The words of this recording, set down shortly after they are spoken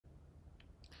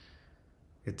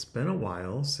It's been a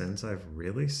while since I've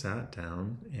really sat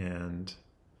down and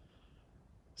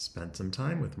spent some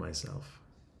time with myself.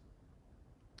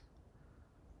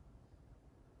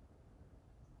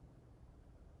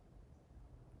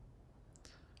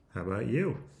 How about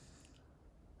you?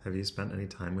 Have you spent any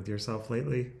time with yourself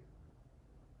lately?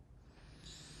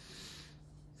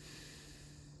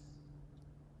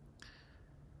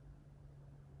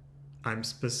 I'm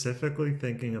specifically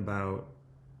thinking about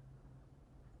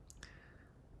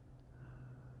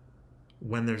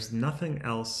when there's nothing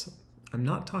else. I'm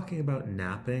not talking about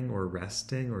napping or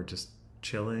resting or just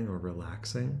chilling or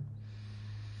relaxing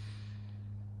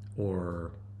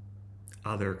or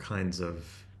other kinds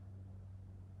of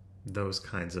those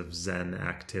kinds of Zen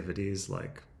activities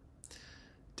like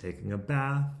taking a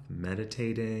bath,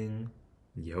 meditating,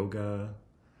 yoga.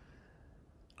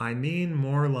 I mean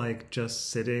more like just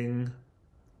sitting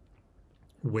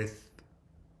with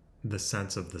the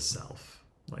sense of the self,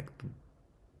 like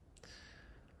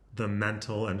the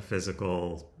mental and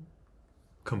physical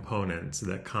components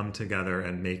that come together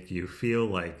and make you feel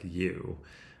like you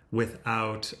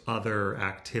without other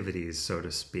activities, so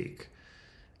to speak.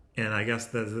 And I guess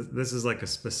this is like a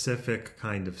specific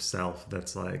kind of self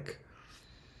that's like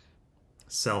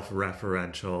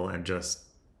self-referential and just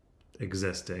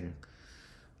existing.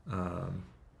 Um,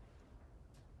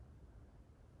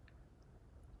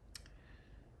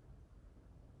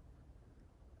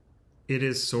 it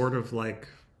is sort of like,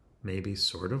 maybe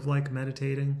sort of like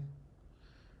meditation,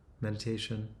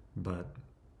 but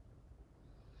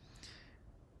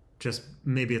just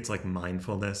maybe it's like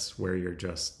mindfulness where you're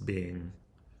just being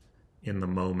in the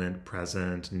moment,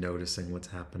 present, noticing what's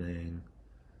happening.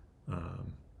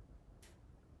 Um,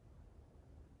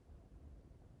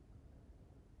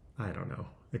 I don't know.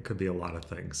 It could be a lot of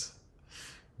things.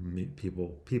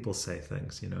 People say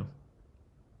things, you know.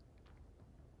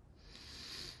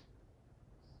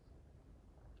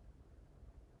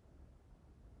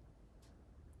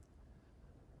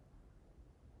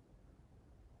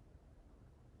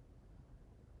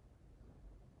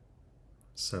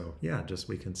 So yeah, just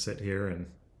we can sit here and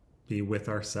be with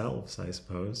ourselves, I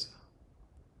suppose.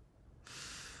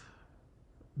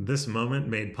 This moment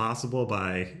made possible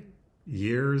by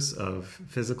years of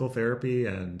physical therapy,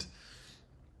 and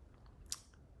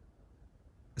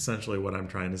essentially what I'm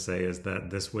trying to say is that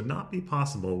this would not be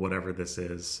possible, whatever this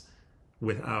is,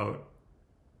 without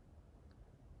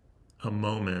a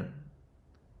moment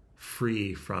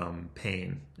free from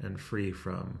pain and free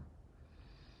from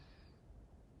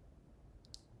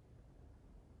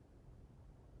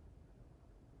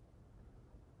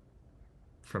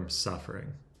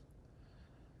suffering.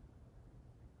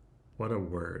 What a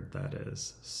word that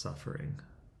is, suffering.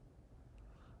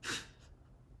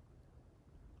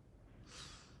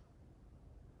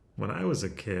 When I was a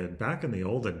kid, back in the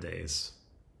olden days,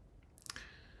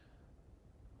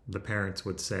 the parents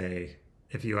would say,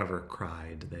 if you ever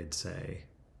cried, they'd say,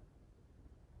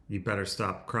 you better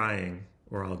stop crying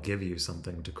or I'll give you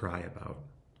something to cry about.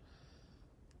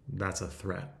 That's a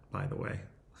threat, by the way.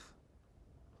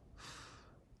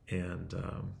 And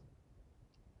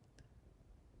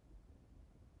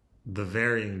the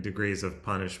varying degrees of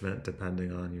punishment,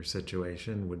 depending on your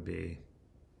situation, would be,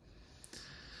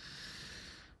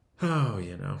 oh,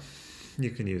 you know,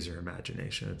 you can use your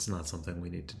imagination. It's not something we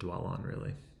need to dwell on,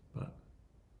 really. But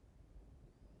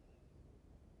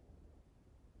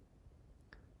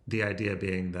the idea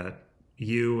being that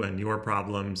you and your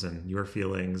problems and your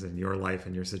feelings and your life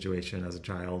and your situation as a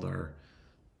child are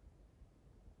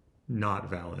not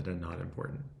valid and not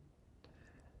important.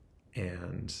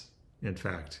 And in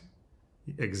fact,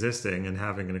 existing and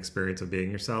having an experience of being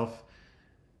yourself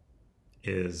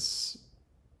is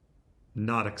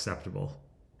not acceptable.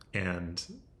 And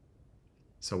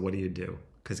so what do?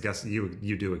 Because guess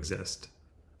you do exist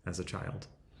as a child.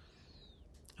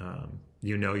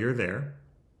 You know you're there.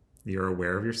 You're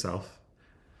aware of yourself.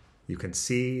 You can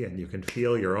see and you can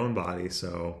feel your own body.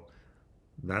 So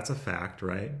that's a fact,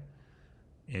 right?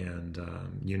 And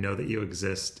you know that you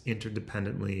exist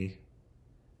interdependently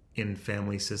in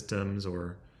family systems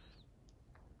or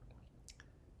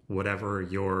whatever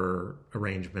your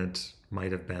arrangement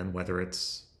might have been, whether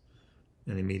it's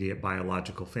an immediate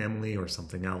biological family or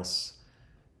something else.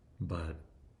 But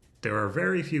there are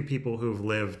very few people who've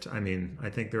lived, I mean, I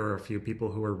think there are a few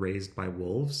people who were raised by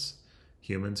wolves,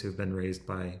 humans who've been raised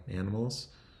by animals.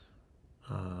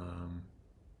 And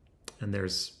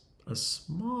there's a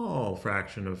small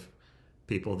fraction of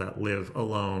people that live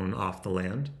alone off the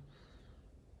land.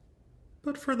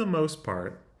 But for the most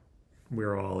part,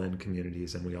 we're all in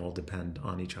communities and we all depend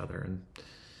on each other. And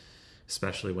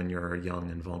especially when you're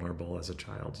young and vulnerable as a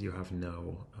child. You have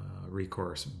no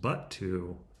recourse but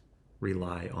to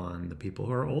rely on the people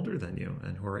who are older than you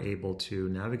and who are able to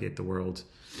navigate the world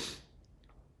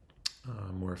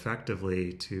more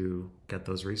effectively to get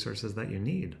those resources that you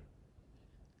need.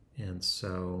 And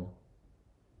so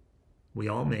we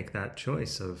all make that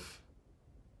choice of,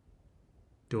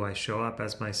 do I show up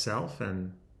as myself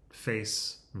and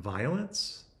face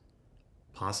violence,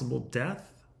 possible death,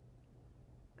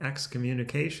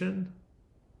 excommunication?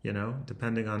 You know,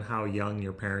 depending on how young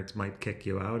your parents might kick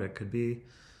you out, it could be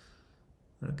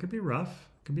rough,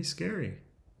 it could be scary.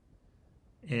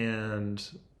 And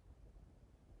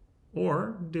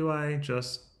or do I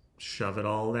just shove it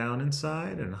all down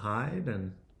inside and hide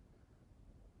and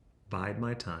bide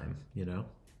my time, you know?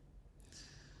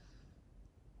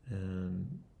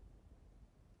 And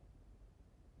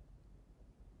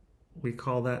we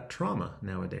call that trauma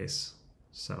nowadays.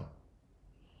 So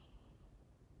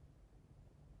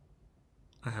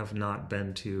I have not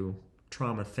been to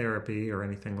trauma therapy or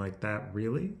anything like that,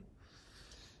 really.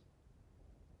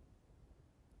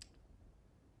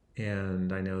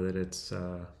 And I know that it's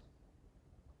I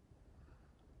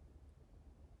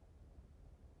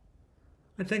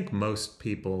think most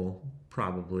people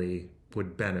probably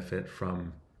would benefit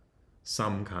from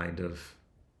some kind of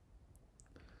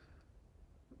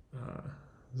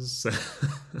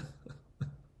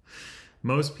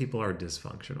most people are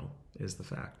dysfunctional, is the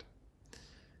fact.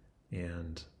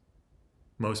 And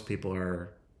most people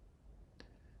are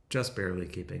just barely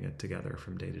keeping it together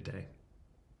from day to day.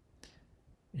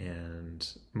 And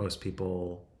most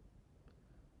people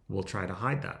will try to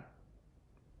hide that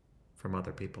from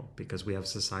other people because we have a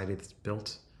society that's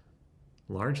built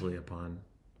largely upon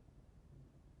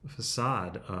a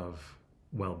facade of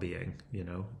well-being. You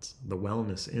know, it's the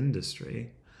wellness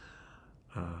industry.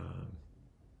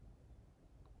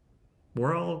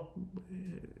 We're all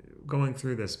going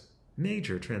through this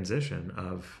major transition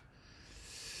of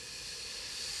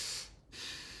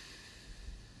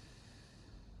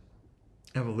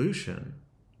evolution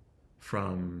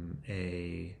from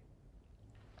a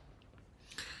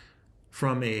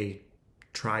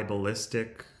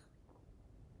tribalistic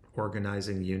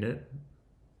organizing unit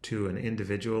to an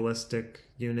individualistic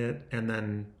unit, and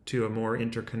then to a more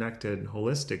interconnected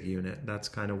holistic unit. That's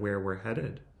kind of where we're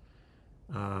headed,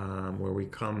 where we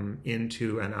come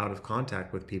into and out of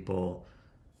contact with people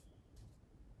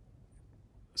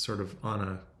sort of on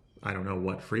a, I don't know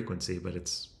what frequency, but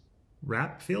it's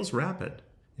feels rapid.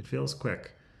 It feels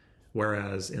quick.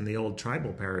 Whereas in the old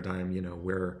tribal paradigm, you know,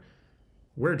 we're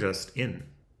just in.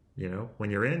 You know,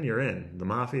 when you're in, you're in. The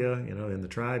mafia, you know, in the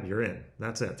tribe, you're in.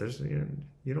 That's it. There's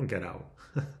you don't get out.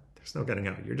 There's no getting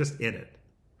out. You're just in it.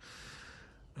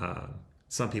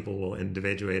 Some people will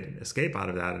individuate and escape out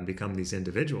of that and become these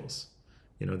individuals.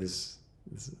 You know, this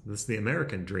is the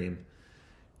American dream,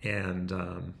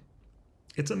 and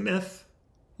it's a myth.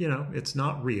 You know, it's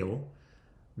not real.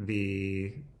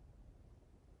 I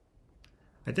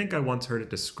think I once heard it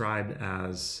described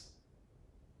as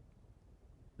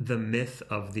the myth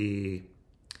of the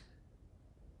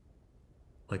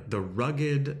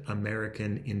rugged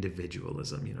American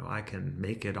individualism. You know, I can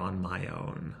make it on my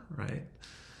own, right?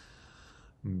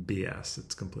 BS.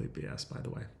 It's complete BS, by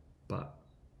the way. But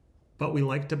we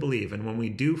like to believe, and when we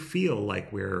do feel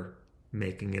like we're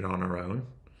making it on our own,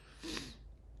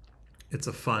 it's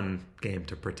a fun game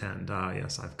to pretend,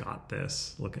 yes, I've got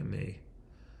this, look at me.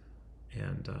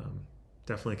 And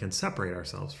definitely can separate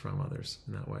ourselves from others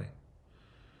in that way.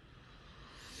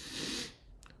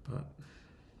 But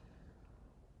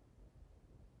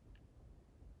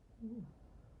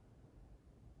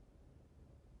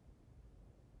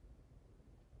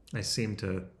I seem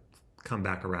to come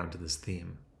back around to this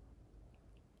theme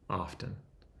often.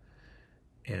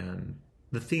 And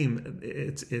the theme,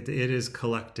 it is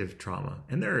collective trauma.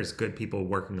 And there is good people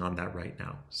working on that right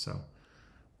now. So,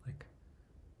 like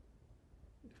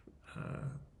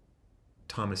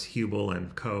Thomas Hubel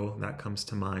and co., that comes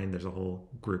to mind. There's a whole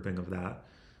grouping of that.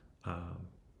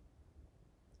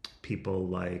 People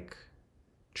like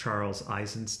Charles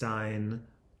Eisenstein,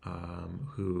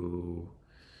 who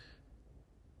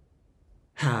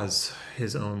has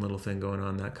his own little thing going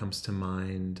on, that comes to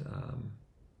mind.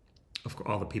 Of course,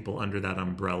 all the people under that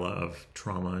umbrella of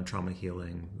trauma and trauma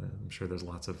healing. I'm sure there's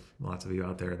lots of you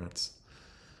out there. That's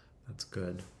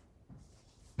good.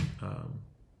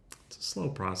 It's a slow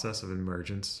process of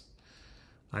emergence.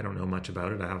 I don't know much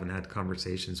about it. I haven't had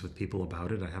conversations with people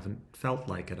about it. I haven't felt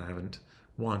like it. I haven't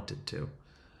wanted to.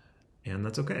 And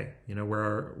that's okay. You know,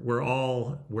 we're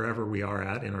all wherever we are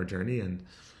at in our journey, and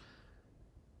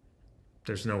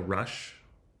there's no rush,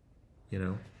 you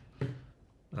know.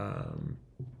 Um,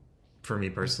 for me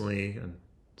personally, and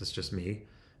it's just me,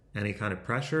 any kind of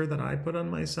pressure that I put on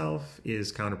myself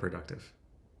is counterproductive.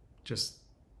 Just,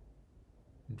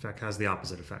 in fact, has the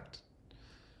opposite effect.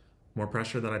 More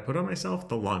pressure that I put on myself,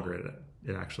 the longer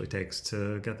it actually takes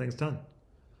to get things done.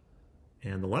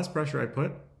 And the less pressure I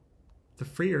put, the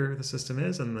freer the system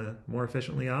is and the more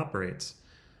efficiently it operates.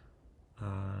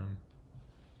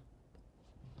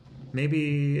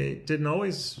 Maybe it didn't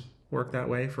always work that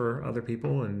way for other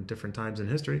people in different times in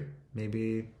history.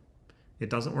 Maybe it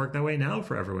doesn't work that way now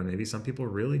for everyone. Maybe some people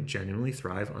really genuinely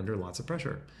thrive under lots of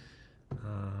pressure.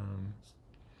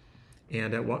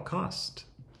 And at what cost,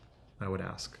 I would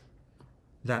ask?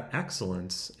 That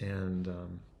excellence and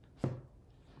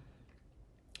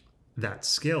that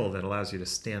skill that allows you to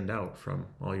stand out from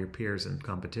all your peers in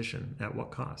competition, at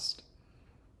what cost?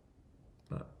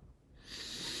 But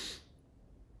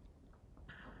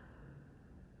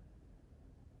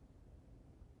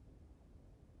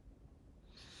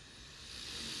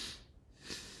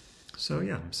so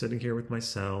yeah, I'm sitting here with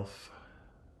myself,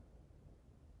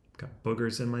 got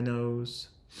boogers in my nose,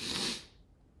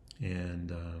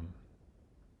 and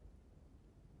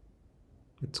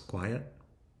it's quiet.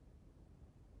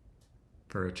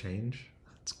 For a change,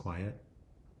 it's quiet.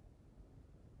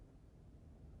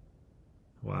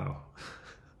 Wow.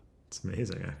 It's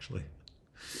amazing, actually.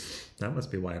 That must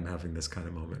be why I'm having this kind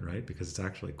of moment, right? Because it's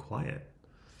actually quiet.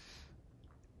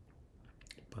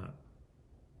 But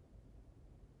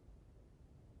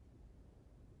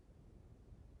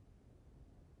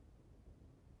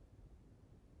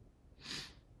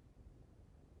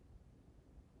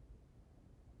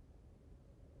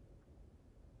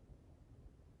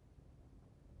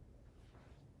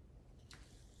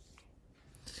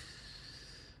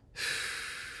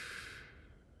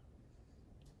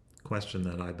question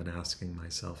that I've been asking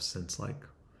myself since like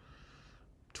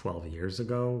 12 years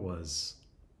ago was,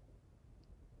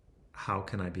 how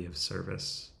can I be of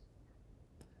service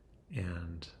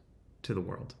and to the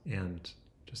world and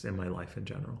just in my life in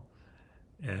general?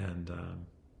 And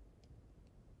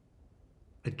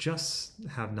I just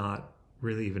have not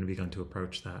really even begun to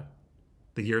approach that.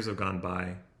 The years have gone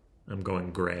by, I'm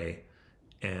going gray,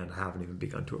 and I haven't even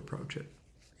begun to approach it,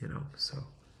 so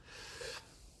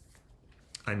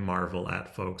I marvel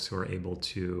at folks who are able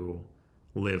to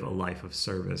live a life of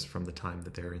service from the time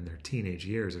that they're in their teenage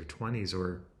years or 20s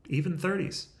or even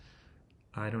 30s.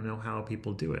 I don't know how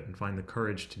people do it and find the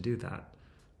courage to do that.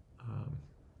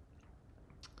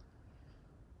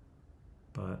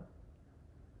 But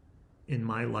in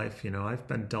my life, I've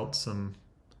been dealt some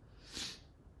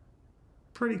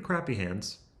pretty crappy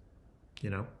hands,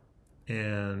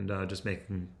 and just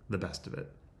making the best of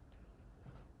it.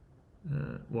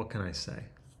 What can I say?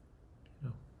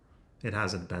 It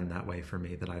hasn't been that way for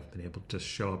me, that I've been able to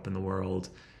show up in the world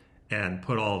and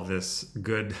put all of this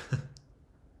good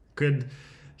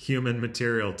human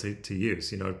material to use,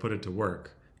 to put it to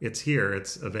work. It's here,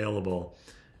 it's available,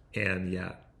 and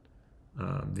yet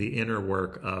the inner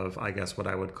work of, I guess, what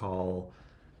I would call,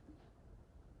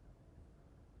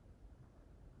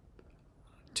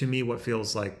 to me, what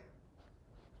feels like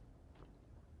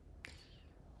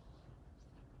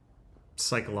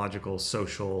psychological,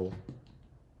 social,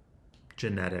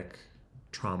 genetic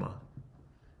trauma.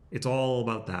 It's all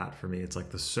about that for me. It's like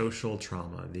the social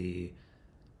trauma, the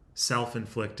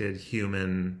self-inflicted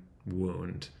human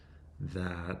wound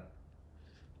that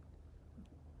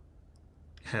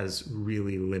has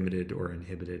really limited or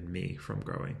inhibited me from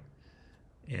growing.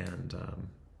 And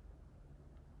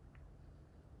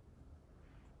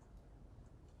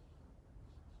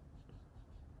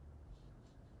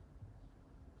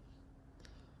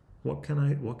what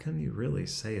can you really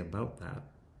say about that?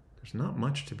 There's not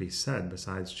much to be said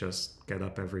besides just get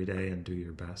up every day and do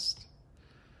your best.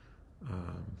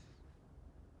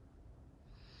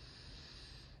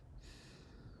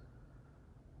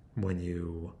 When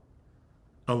you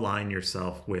align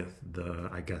yourself with the,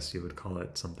 I guess you would call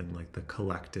it something like the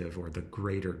collective or the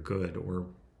greater good, or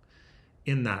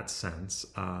in that sense,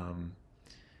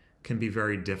 can be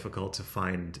very difficult to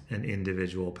find an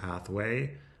individual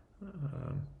pathway.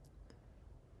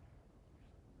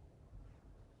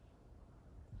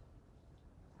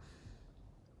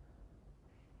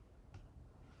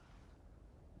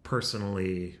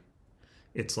 Personally,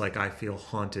 it's like I feel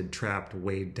haunted, trapped,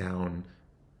 weighed down,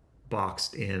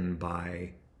 boxed in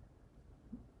by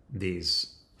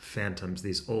these phantoms,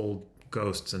 these old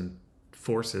ghosts and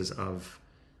forces of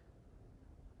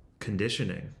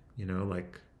conditioning,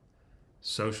 like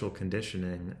social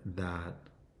conditioning that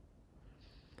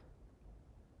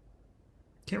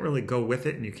can't really go with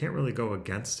it and you can't really go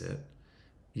against it.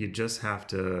 You just have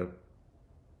to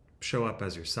show up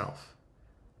as yourself.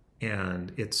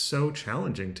 And it's so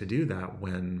challenging to do that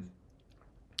when,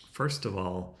 first of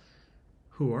all,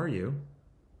 who are you?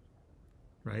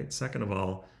 Right? Second of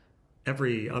all,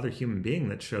 every other human being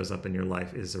that shows up in your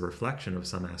life is a reflection of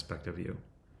some aspect of you.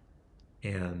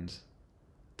 And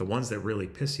the ones that really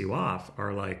piss you off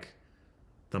are like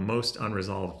the most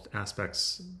unresolved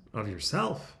aspects of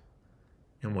yourself.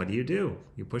 And what do?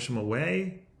 You push them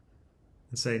away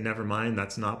and say, never mind,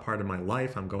 that's not part of my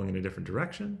life, I'm going in a different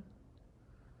direction?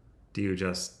 Do you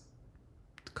just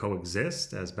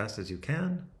coexist as best as you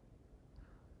can?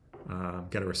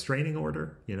 Get a restraining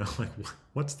order? You know, like,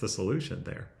 what's the solution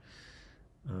there?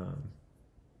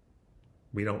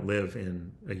 We don't live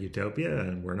in a utopia,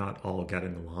 and we're not all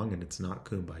getting along, and it's not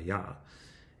kumbaya.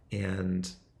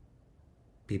 And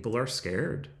people are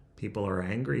scared. People are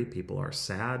angry. People are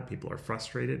sad. People are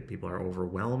frustrated. People are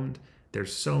overwhelmed.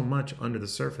 There's so much under the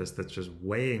surface that's just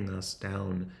weighing us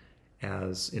down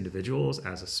as individuals,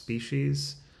 as a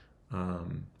species.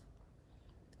 And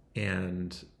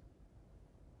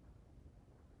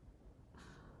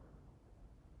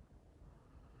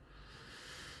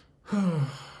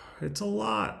it's a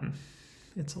lot.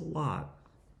 It's a lot.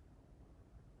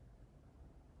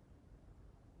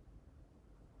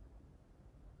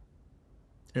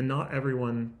 And not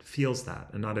everyone feels that,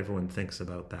 and not everyone thinks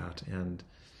about that, and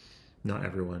not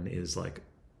everyone is like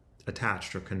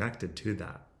attached or connected to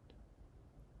that.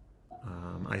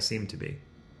 I seem to be.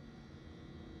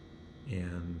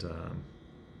 And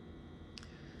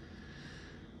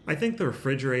I think the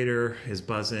refrigerator is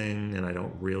buzzing, and I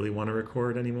don't really want to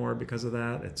record anymore because of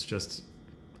that. It's just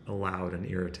a loud and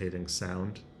irritating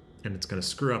sound, and it's going to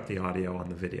screw up the audio on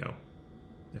the video,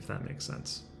 if that makes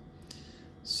sense.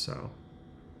 So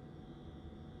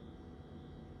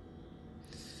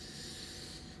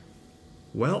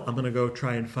well, I'm going to go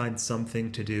try and find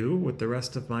something to do with the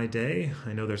rest of my day.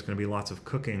 I know there's going to be lots of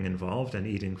cooking involved and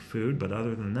eating food, but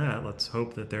other than that, let's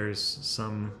hope that there's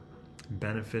some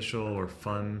beneficial or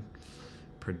fun,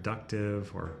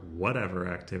 productive, or whatever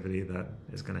activity that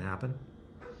is going to happen.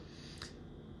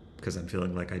 Because I'm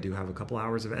feeling like I do have a couple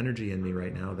hours of energy in me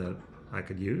right now that I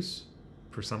could use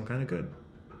for some kind of good.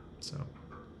 So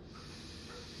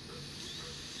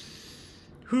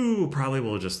who probably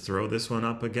will just throw this one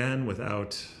up again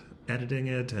without editing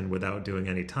it and without doing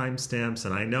any timestamps.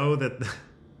 And I know that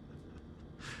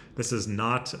this is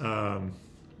not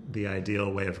the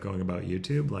ideal way of going about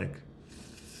YouTube. Like,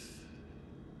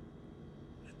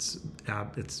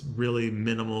 it's really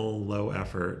minimal, low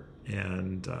effort,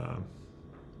 and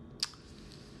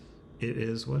it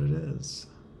is what it is.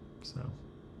 So,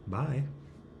 bye.